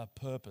yields a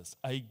purpose,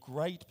 a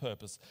great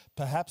purpose,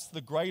 perhaps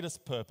the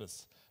greatest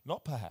purpose,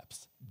 not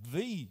perhaps,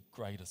 the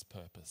greatest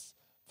purpose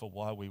for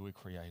why we were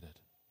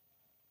created.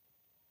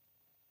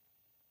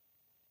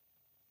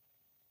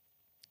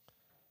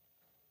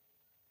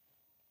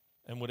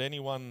 And would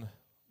anyone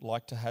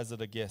like to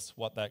hazard a guess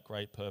what that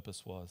great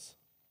purpose was?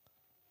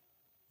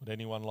 Would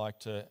anyone like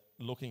to,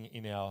 looking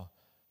in our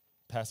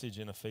passage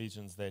in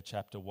Ephesians there,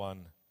 chapter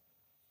 1,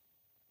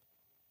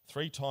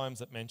 3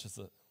 times it mentions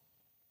it.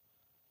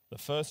 The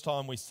first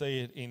time we see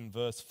it in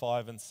verse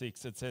 5 and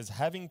 6, it says,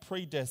 "Having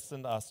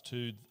predestined us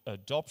to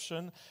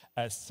adoption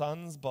as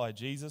sons by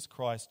Jesus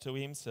Christ to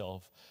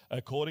himself,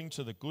 according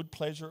to the good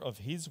pleasure of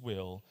his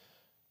will,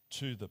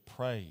 to the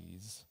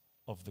praise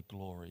of the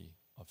glory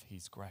of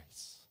his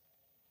grace."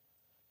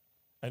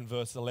 And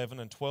verse 11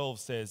 and 12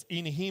 says,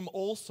 "In him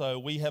also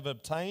we have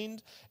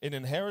obtained an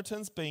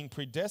inheritance, being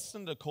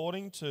predestined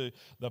according to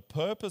the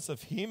purpose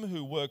of him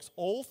who works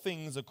all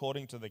things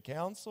according to the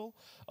counsel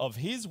of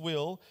his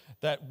will,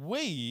 that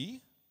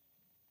we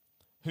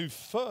who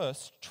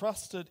first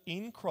trusted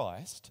in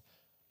Christ,"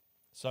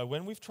 so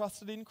when we've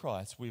trusted in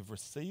Christ, we've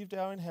received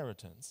our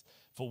inheritance,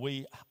 for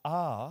we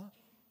are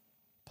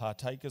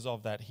partakers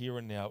of that here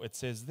and now. It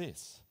says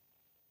this,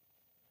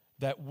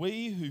 that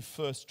we who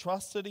first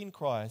trusted in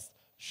Christ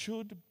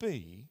should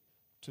be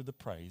to the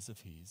praise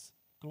of his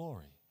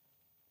glory.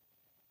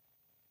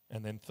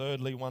 And then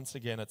thirdly, once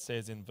again, it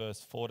says in verse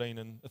 13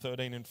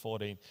 and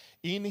 14,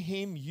 "In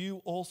him you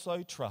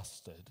also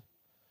trusted.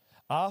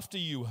 After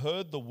you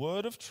heard the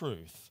word of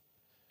truth,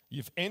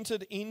 you've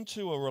entered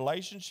into a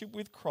relationship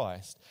with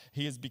Christ.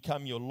 He has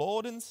become your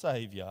Lord and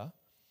Savior.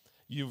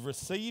 You've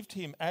received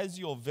him as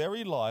your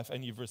very life,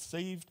 and you've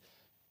received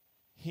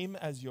him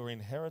as your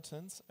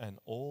inheritance and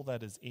all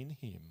that is in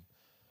him.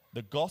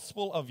 The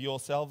gospel of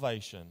your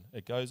salvation,"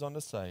 it goes on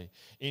to say,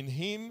 "in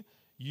him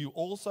you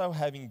also,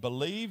 having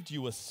believed,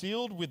 you were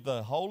sealed with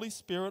the Holy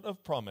Spirit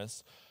of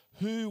promise,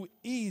 who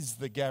is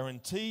the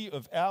guarantee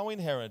of our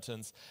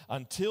inheritance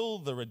until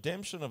the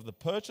redemption of the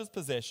purchased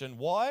possession."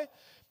 Why?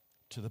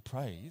 To the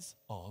praise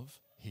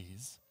of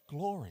his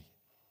glory.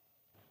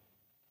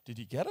 Did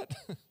you get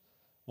it?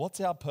 What's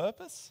our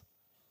purpose?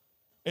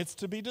 It's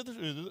to be to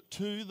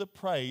the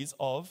praise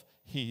of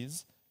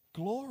his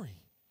glory.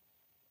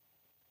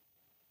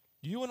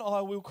 You and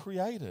I were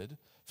created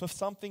for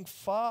something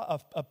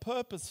a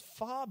purpose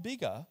far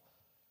bigger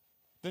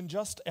than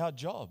just our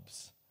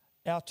jobs,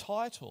 our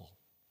title,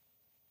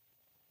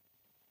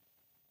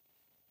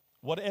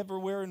 whatever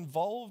we're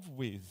involved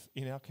with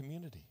in our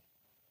community.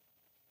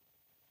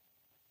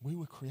 We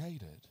were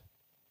created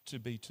to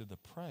be to the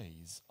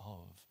praise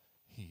of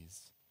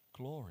his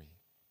glory.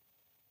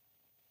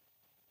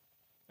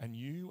 And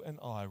you and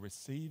I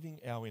receiving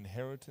our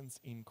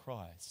inheritance in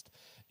Christ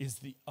is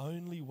the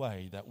only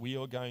way that we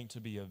are going to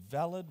be a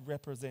valid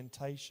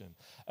representation,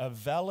 a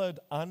valid,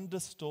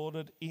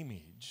 undistorted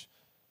image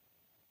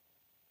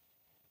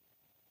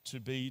to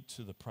be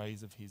to the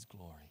praise of his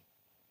glory.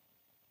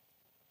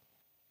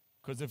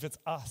 Because if it's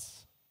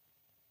us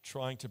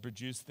trying to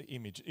produce the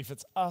image, if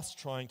it's us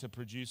trying to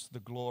produce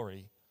the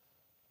glory,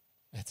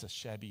 it's a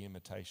shabby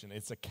imitation.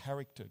 It's a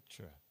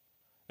caricature.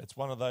 It's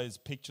one of those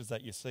pictures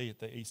that you see at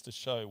the Easter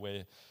show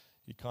where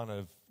you kind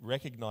of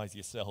recognize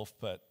yourself,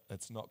 but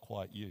it's not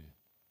quite you.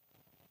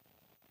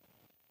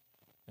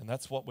 And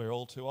that's what we're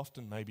all too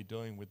often maybe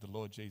doing with the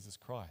Lord Jesus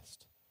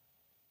Christ.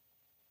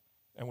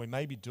 And we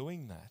may be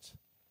doing that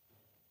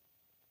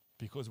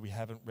because we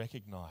haven't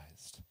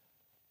recognized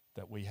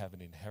that we have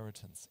an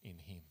inheritance in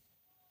him.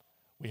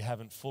 We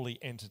haven't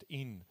fully entered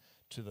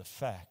into the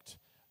fact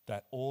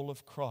that all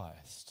of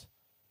Christ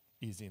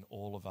is in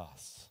all of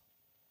us.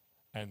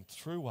 And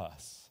through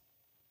us,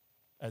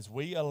 as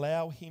we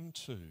allow him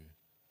to,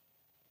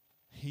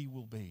 he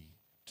will be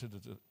to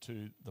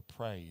the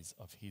praise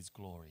of his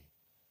glory.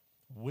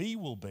 We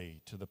will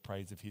be to the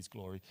praise of his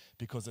glory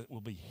because it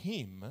will be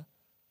him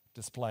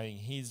displaying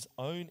his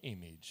own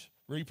image,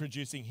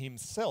 reproducing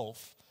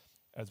himself,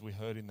 as we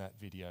heard in that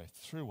video,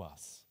 through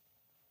us.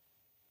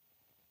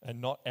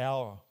 And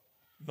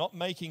not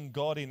making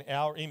God in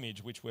our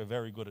image, which we're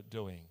very good at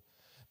doing,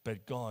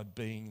 but God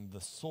being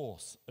the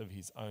source of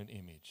his own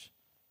image,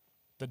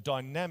 the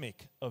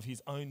dynamic of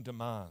his own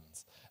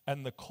demands,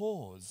 and the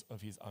cause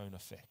of his own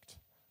effect.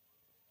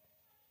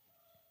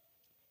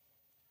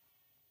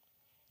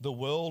 The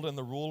world and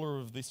the ruler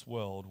of this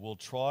world will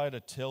try to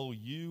tell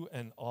you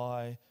and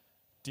I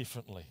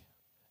differently,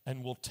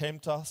 and will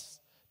tempt us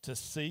to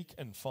seek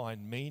and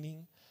find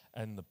meaning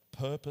and the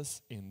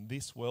purpose in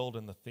this world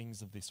and the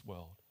things of this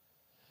world.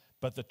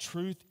 But the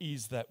truth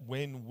is that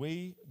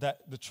we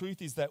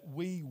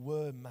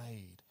were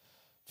made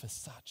for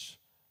such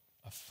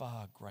a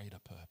far greater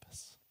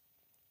purpose.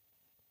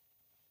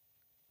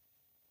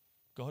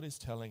 God is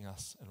telling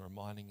us and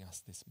reminding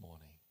us this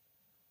morning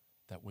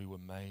that we were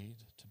made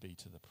to be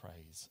to the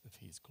praise of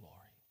his glory.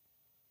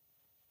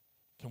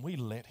 Can we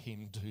let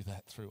him do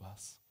that through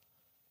us?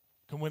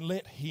 Can we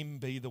let him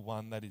be the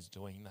one that is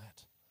doing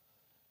that?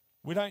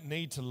 We don't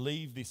need to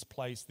leave this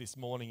place this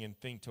morning and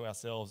think to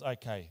ourselves,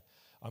 okay,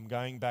 I'm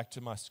going back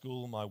to my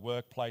school, my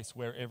workplace,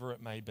 wherever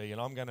it may be, and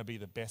I'm going to be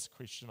the best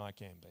Christian I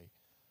can be.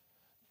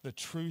 The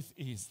truth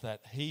is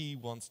that he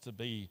wants to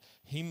be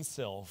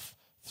himself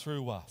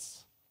through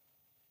us.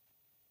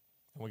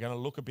 And we're going to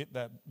look a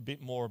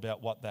bit more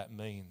about what that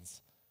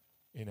means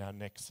in our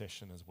next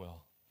session as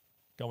well.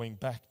 Going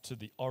back to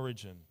the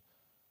origin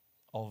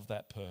of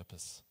that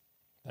purpose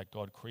that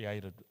God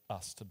created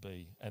us to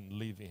be and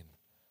live in.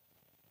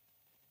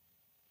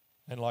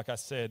 And like I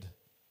said,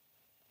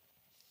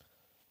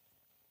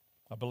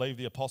 I believe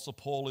the Apostle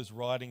Paul is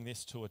writing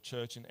this to a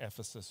church in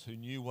Ephesus who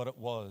knew what it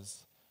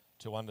was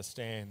to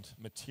understand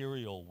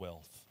material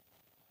wealth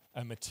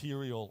and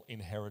material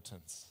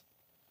inheritance.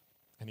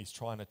 And he's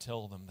trying to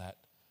tell them that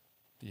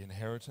the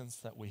inheritance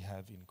that we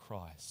have in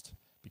Christ,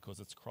 because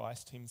it's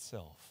Christ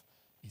himself,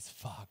 is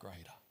far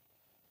greater.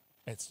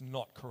 It's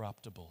not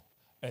corruptible.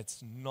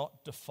 It's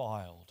not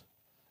defiled.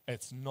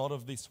 It's not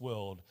of this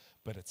world,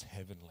 but it's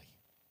heavenly.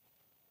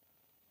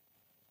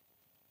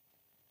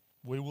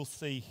 We will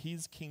see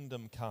his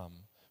kingdom come.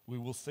 We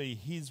will see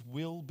his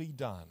will be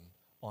done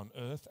on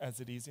earth as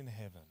it is in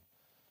heaven.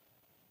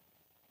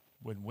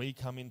 When we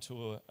come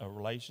into a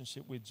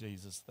relationship with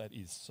Jesus that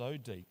is so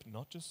deep,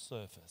 not just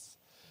surface,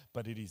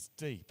 but it is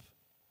deep,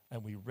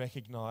 and we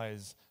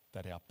recognize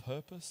that our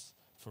purpose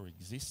for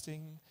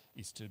existing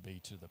is to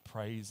be to the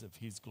praise of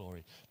his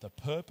glory. The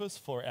purpose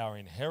for our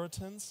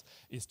inheritance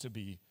is to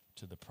be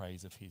to the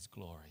praise of his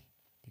glory,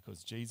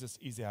 because Jesus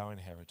is our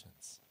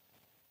inheritance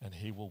and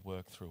he will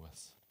work through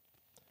us.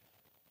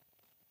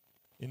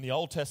 In the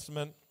Old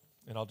Testament,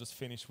 and I'll just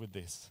finish with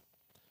this.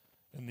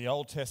 In the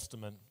Old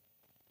Testament,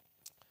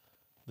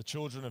 the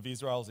children of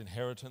Israel's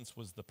inheritance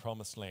was the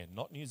promised land,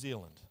 not New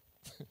Zealand,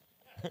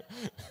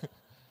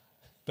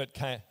 but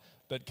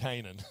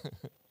Canaan.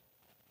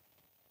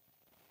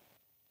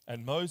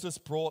 And Moses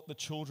brought the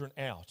children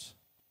out.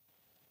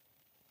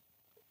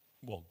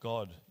 Well,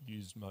 God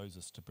used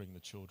Moses to bring the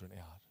children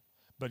out.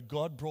 But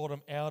God brought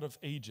them out of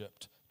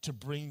Egypt to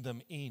bring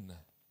them in.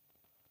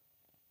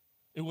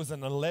 It was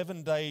an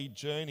 11-day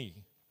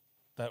journey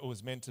that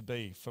was meant to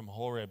be from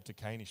Horeb to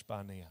Kadesh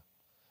Barnea.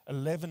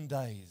 11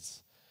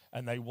 days.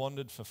 And they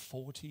wandered for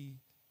 40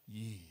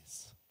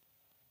 years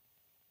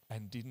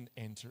and didn't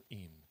enter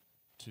in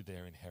to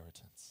their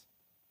inheritance.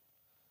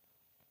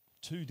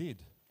 2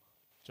 did,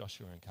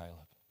 Joshua and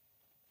Caleb.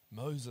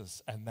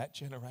 Moses and that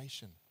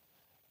generation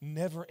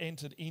never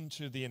entered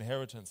into the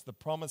inheritance, the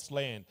promised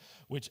land,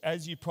 which,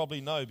 as you probably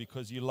know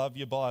because you love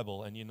your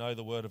Bible and you know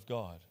the Word of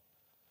God,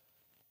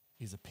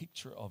 is a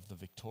picture of the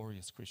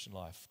victorious Christian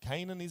life.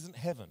 Canaan isn't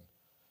heaven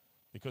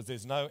because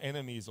there's no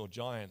enemies or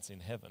giants in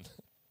heaven.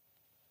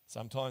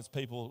 Sometimes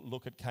people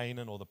look at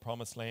Canaan or the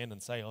promised land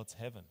and say, oh, it's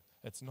heaven.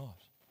 It's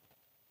not.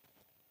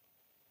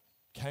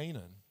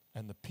 Canaan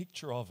and the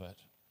picture of it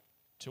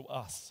to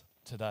us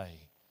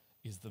today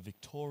is the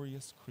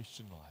victorious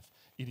Christian life.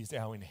 It is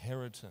our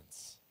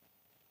inheritance.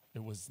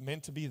 It was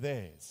meant to be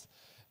theirs.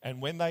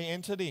 And when they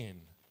entered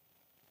in,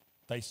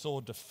 they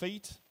saw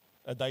defeat.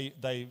 They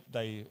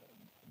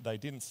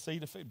didn't see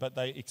defeat, but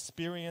they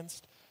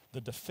experienced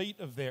the defeat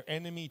of their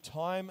enemy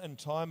time and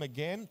time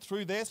again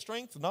through their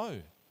strength?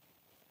 No.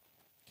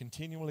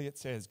 Continually it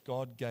says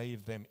God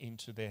gave them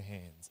into their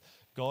hands.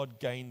 God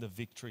gained the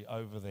victory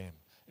over them.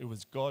 It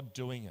was God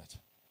doing it.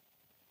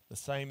 The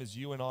same as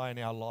you and I in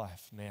our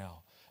life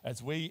now.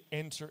 As we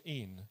enter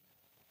in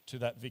to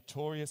that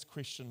victorious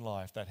Christian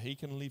life that he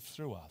can live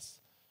through us,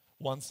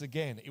 once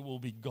again, it will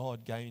be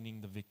God gaining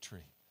the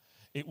victory.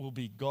 It will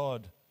be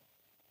God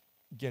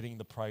getting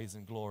the praise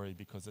and glory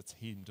because it's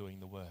him doing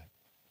the work.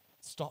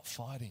 Stop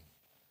fighting.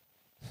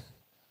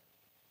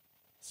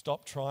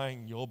 Stop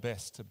trying your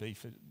best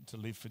to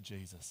live for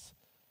Jesus,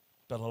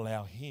 but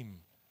allow him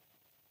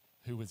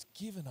who has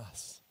given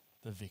us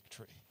the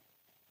victory,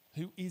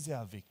 who is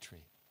our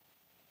victory,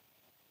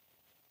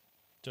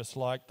 Just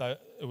like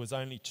it was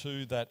only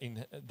two that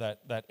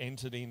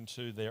entered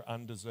into their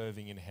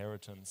undeserving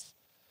inheritance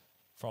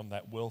from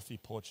that wealthy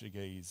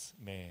Portuguese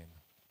man.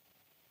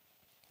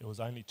 It was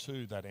only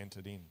two that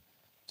entered in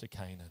to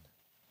Canaan.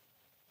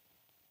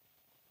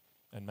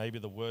 And maybe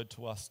the word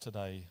to us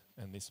today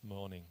and this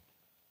morning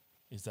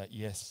is that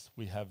yes,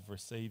 we have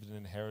received an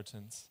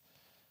inheritance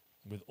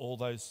with all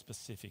those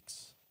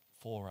specifics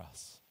for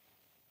us.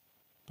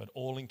 But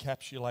all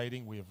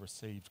encapsulating, we have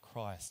received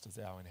Christ as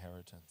our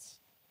inheritance.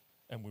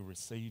 And we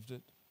received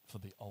it for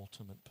the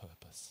ultimate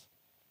purpose,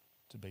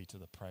 to be to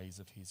the praise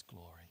of his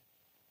glory.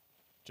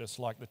 Just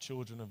like the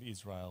children of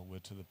Israel were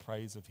to the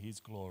praise of his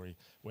glory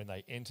when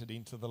they entered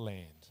into the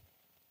land,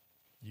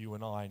 you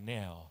and I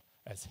now,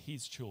 as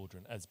his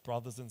children, as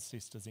brothers and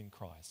sisters in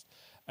Christ,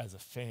 as a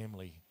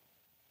family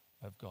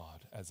of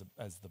God, as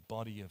the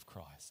body of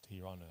Christ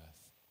here on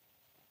earth,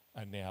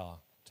 are now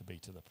to be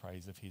to the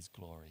praise of his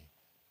glory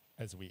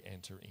as we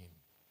enter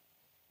in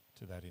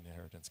to that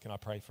inheritance. Can I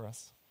pray for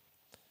us?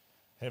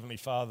 Heavenly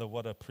Father,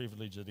 what a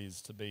privilege it is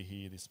to be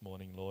here this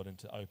morning, Lord, and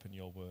to open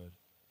your word.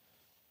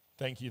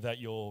 Thank you that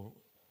your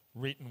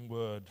written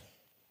word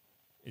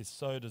is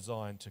so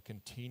designed to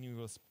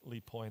continuously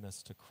point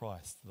us to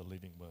Christ, the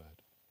living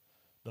word,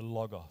 the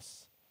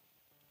Logos,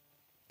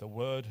 the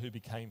word who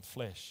became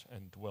flesh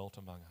and dwelt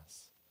among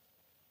us,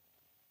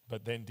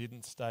 but then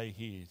didn't stay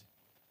here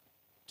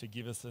to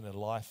give us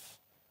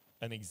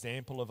an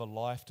example of a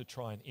life to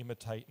try and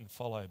imitate and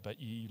follow,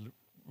 but you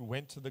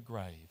went to the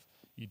grave.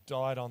 You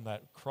died on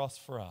that cross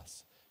for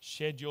us,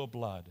 shed your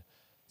blood,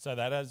 so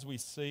that as we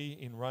see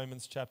in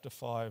Romans chapter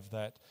 5,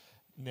 that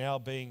now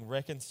being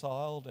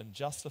reconciled and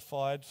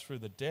justified through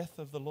the death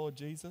of the Lord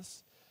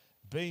Jesus,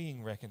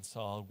 being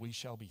reconciled, we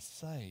shall be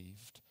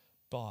saved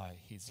by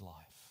his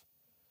life.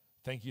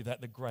 Thank you that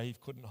the grave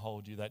couldn't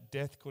hold you, that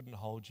death couldn't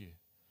hold you,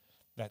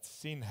 that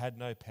sin had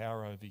no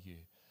power over you,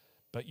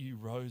 but you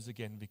rose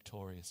again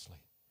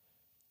victoriously,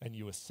 and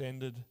you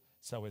ascended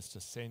so as to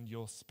send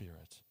your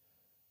Spirit,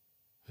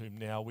 whom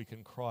now we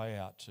can cry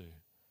out to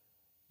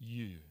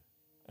you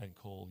and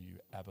call you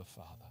Abba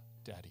Father,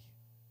 Daddy.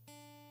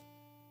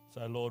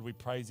 So Lord, we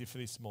praise you for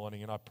this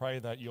morning, and I pray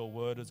that your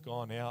word has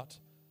gone out,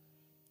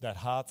 that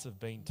hearts have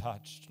been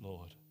touched,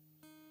 Lord,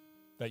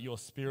 that your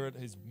Spirit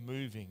is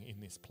moving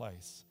in this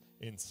place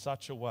in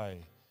such a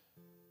way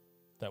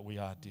that we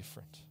are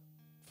different.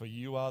 For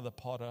you are the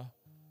potter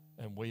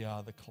and we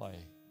are the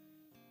clay.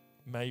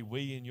 May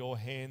we in your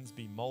hands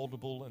be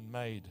moldable and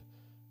made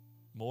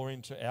more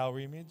into our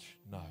image?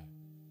 No,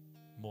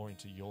 more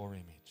into your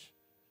image,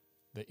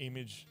 the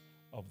image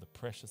of the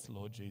precious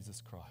Lord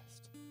Jesus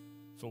Christ.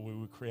 For we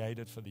were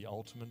created for the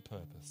ultimate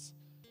purpose,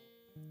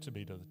 to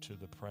be to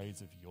the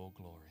praise of your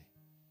glory.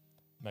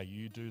 May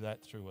you do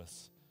that through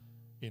us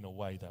in a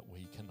way that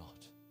we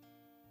cannot.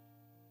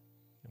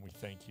 And we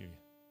thank you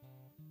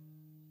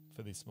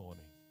for this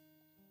morning.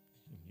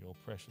 In your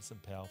precious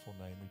and powerful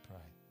name we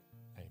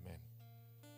pray. Amen.